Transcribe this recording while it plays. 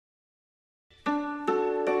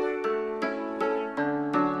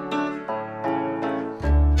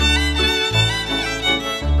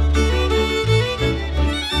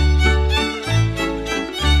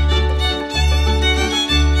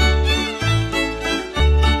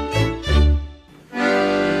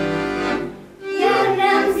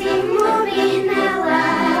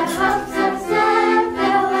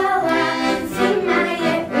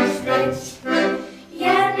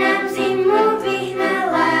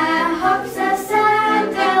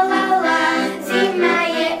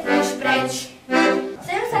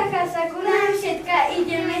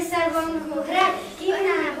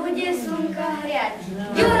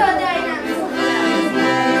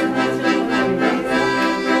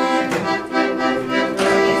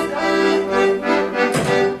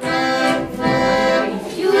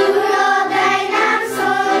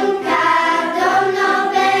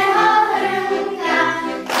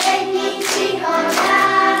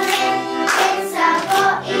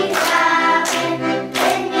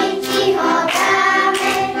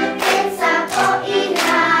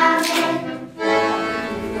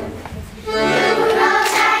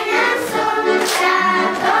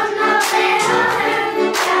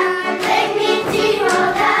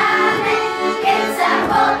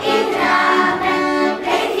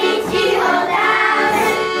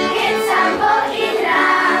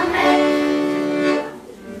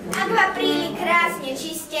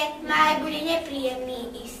maj bude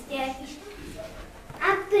nepríjemný iste.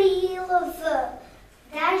 Apríl v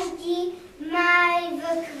daždi, maj v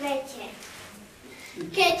kvete.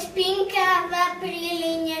 Keď pinka v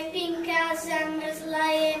apríli nepinka, zamrzla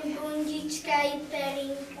je bundička i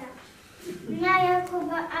perinka. Na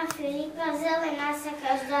Jakuba a Filipa zelená sa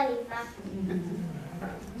každá lipa.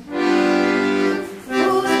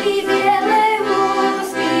 Úzky biele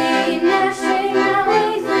úzky našej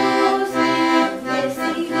malej zúzky, kde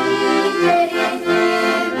si vyberiete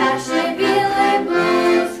vaše biele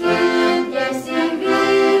blúzky, kde si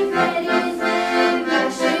vyberiete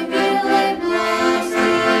vaše biele blúzky.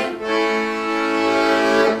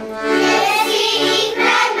 Kde si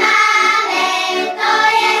vybrať máme, to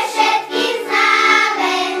je všetkým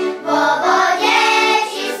známe, vo vode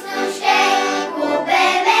čistúčkej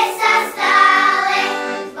kúpeme sa stále,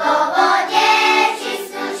 vo vode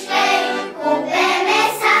čistúčkej kúpeme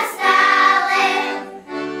sa stále.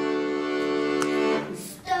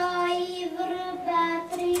 Stojí vrba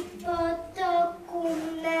pri potoku,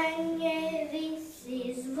 na nej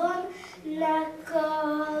visí zvon, na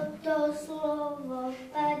koho to slovo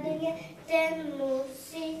padne, ten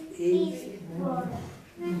musí ísť von.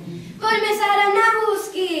 Poďme sa hrať na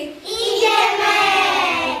húsky. Ideme!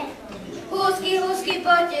 Húsky, húsky,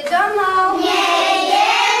 poďte domov.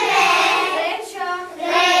 Nejdeme! Prečo?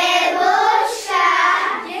 Trebuška!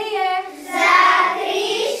 Kde je? Za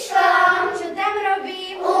krížkom! Čo tam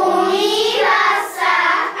robí? Umýva sa!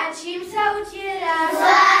 A čím sa utiera?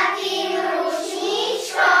 Zlatým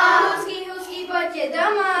ručníčkom! Húsky, húsky, poďte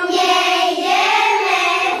domov. Nejdeme!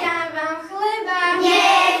 Dám vám chleba.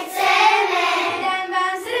 Nechceme! Dám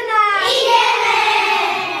vám zrná. Ideme!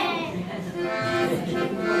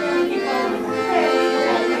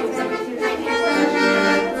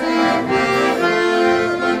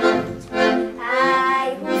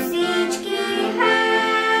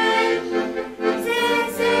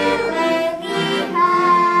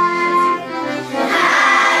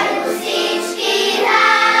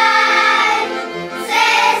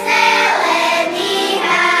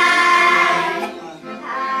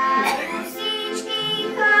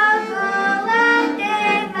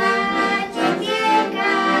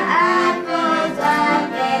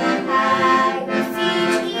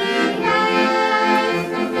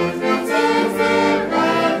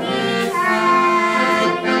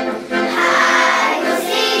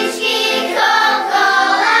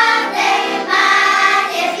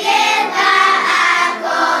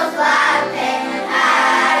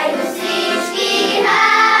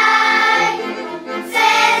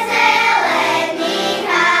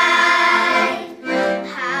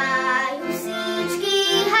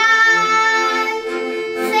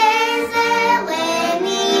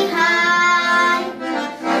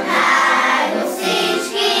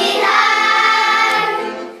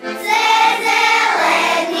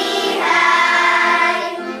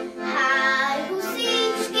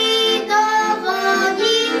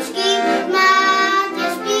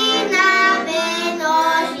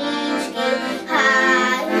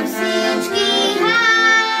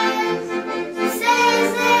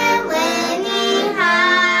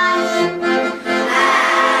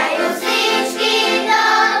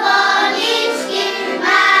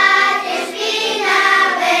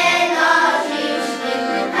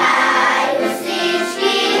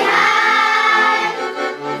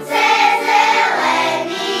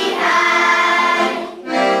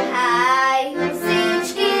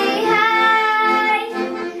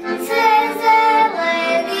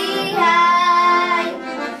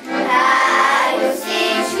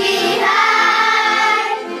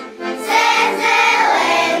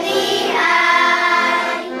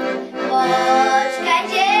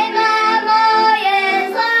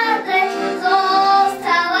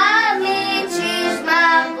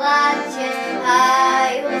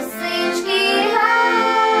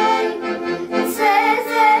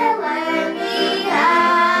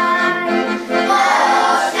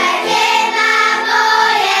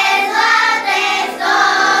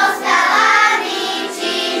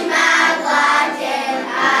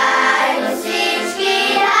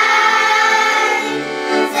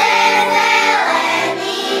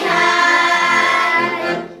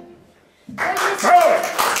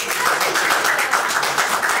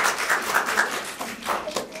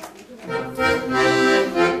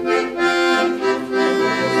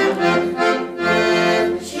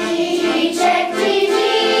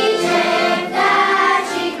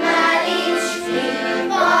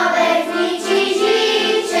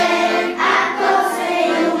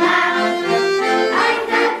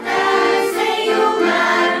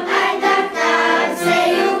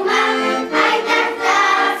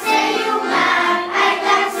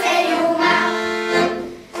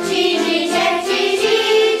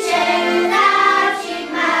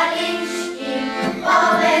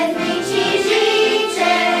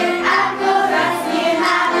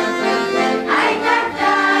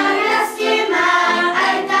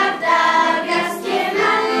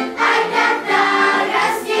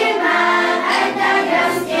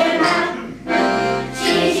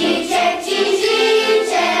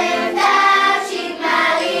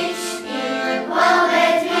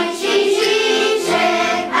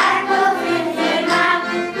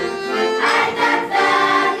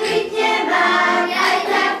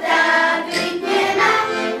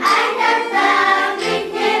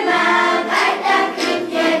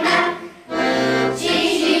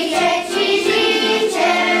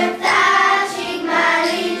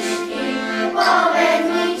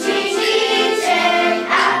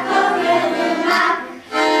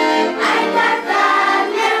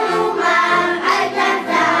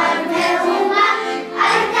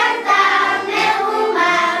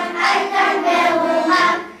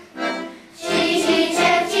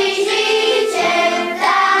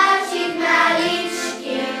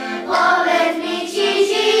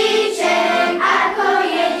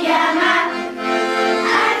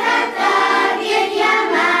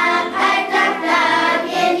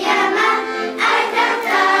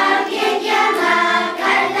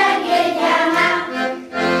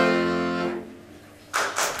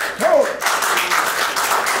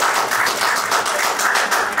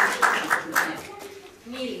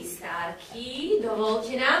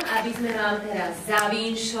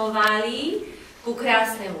 ku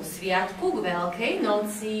krásnemu sviatku, k Veľkej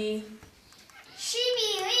noci. Šiby,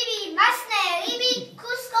 ryby, masné ryby,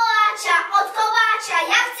 kus koláča, od kováča,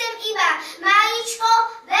 ja chcem iba malíčko,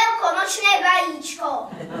 veľkonočné vajíčko.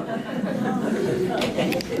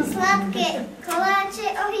 Sladké koláče,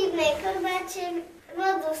 ohybné korbáče,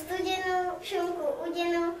 vodu studenú, šunku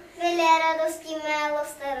udenú, veľa radosti, málo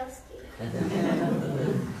starosti.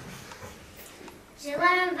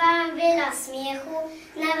 Želám vám veľa smiechu,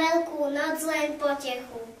 na veľkú noc len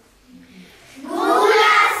potechu.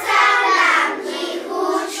 Gúľa sa nám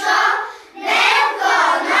tichúčko,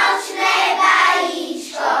 veľkonočné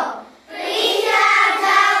vajíčko.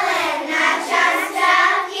 Prichádza len na čas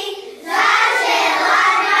krátky,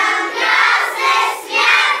 zaželať nám krásne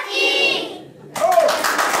sviatky.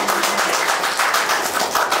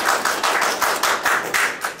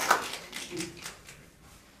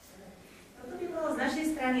 Toto by bolo z našej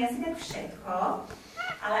strany asi tak všetko,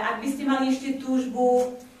 ale ak by ste mali ešte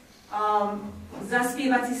túžbu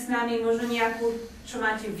zaspievať si s nami možno nejakú, čo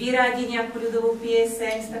máte vyradiť, nejakú ľudovú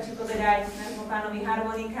pieseň, stačí povedať nášmu pánovi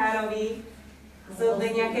harmonikárovi,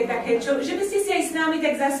 nejaké také, že by ste si aj s nami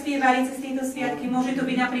tak zaspievali cez tieto sviatky. Môže to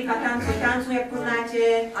byť napríklad tancu, jak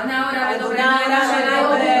poznáte. A na Orave dobre, na Orave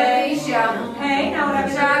dobre. Hej, na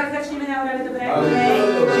Orave dobre, začneme na Orave dobre. Hej,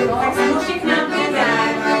 tak sa môžete k nám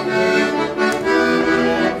pridať.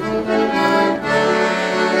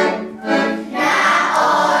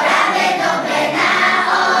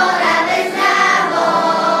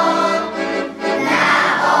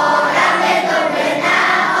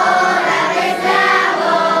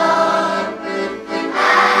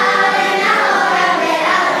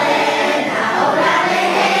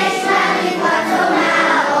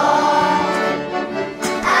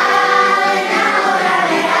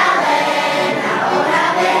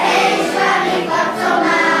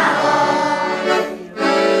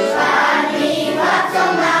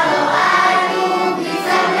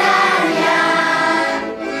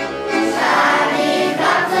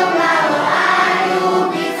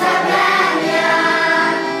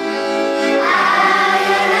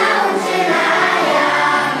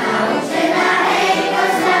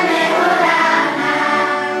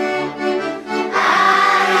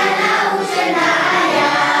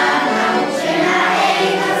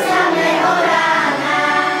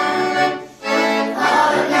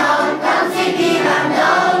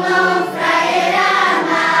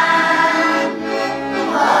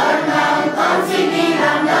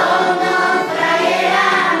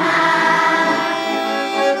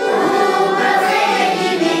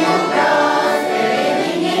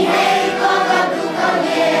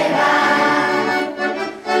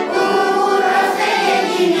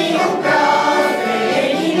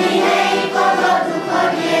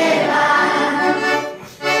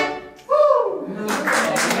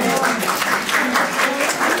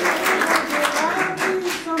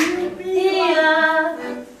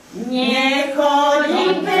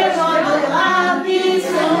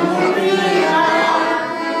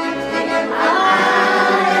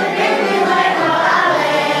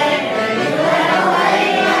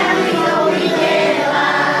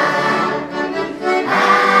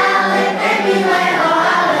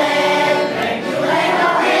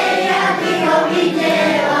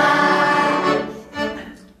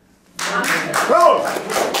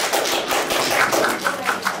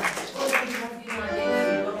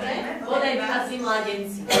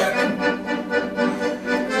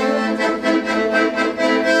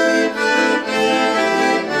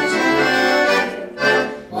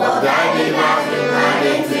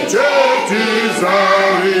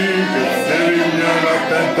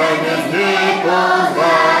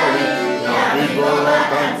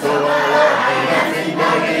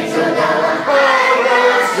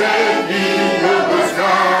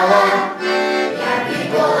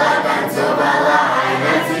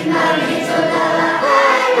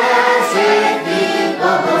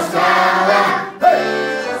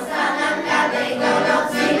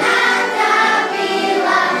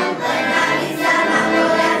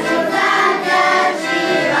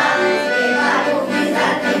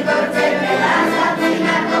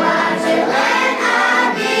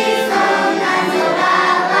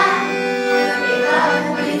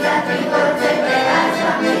 Za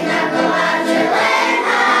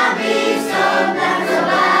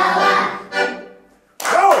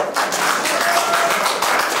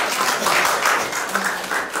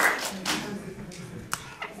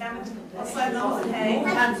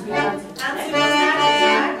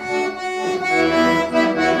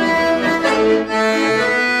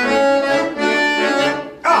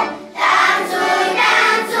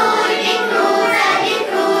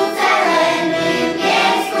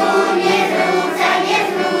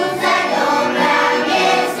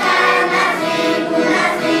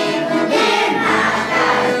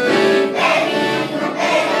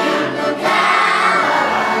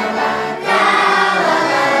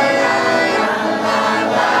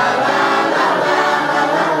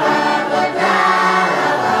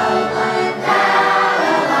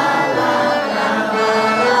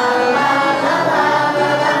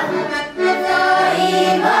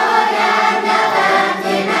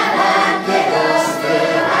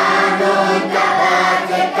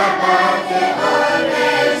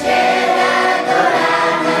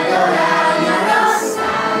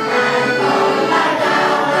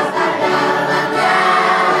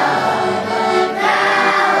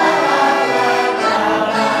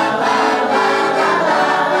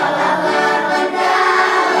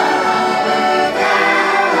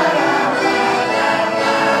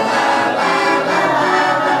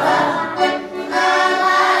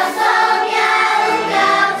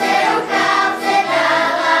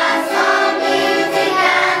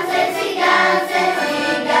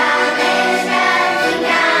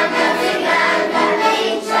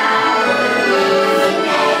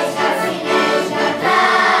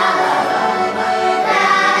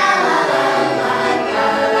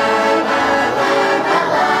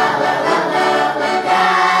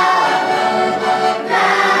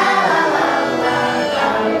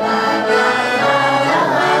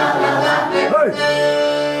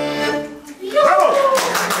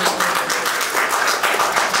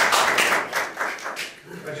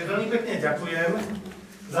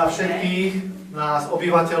za všetkých nás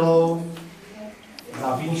obyvateľov, za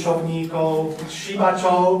vinšovníkov,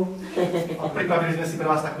 šibačov. A pripravili sme si pre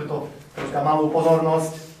vás takúto troška malú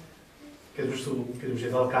pozornosť, keď už je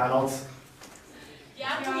Veľká noc.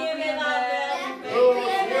 Ďakujeme vám.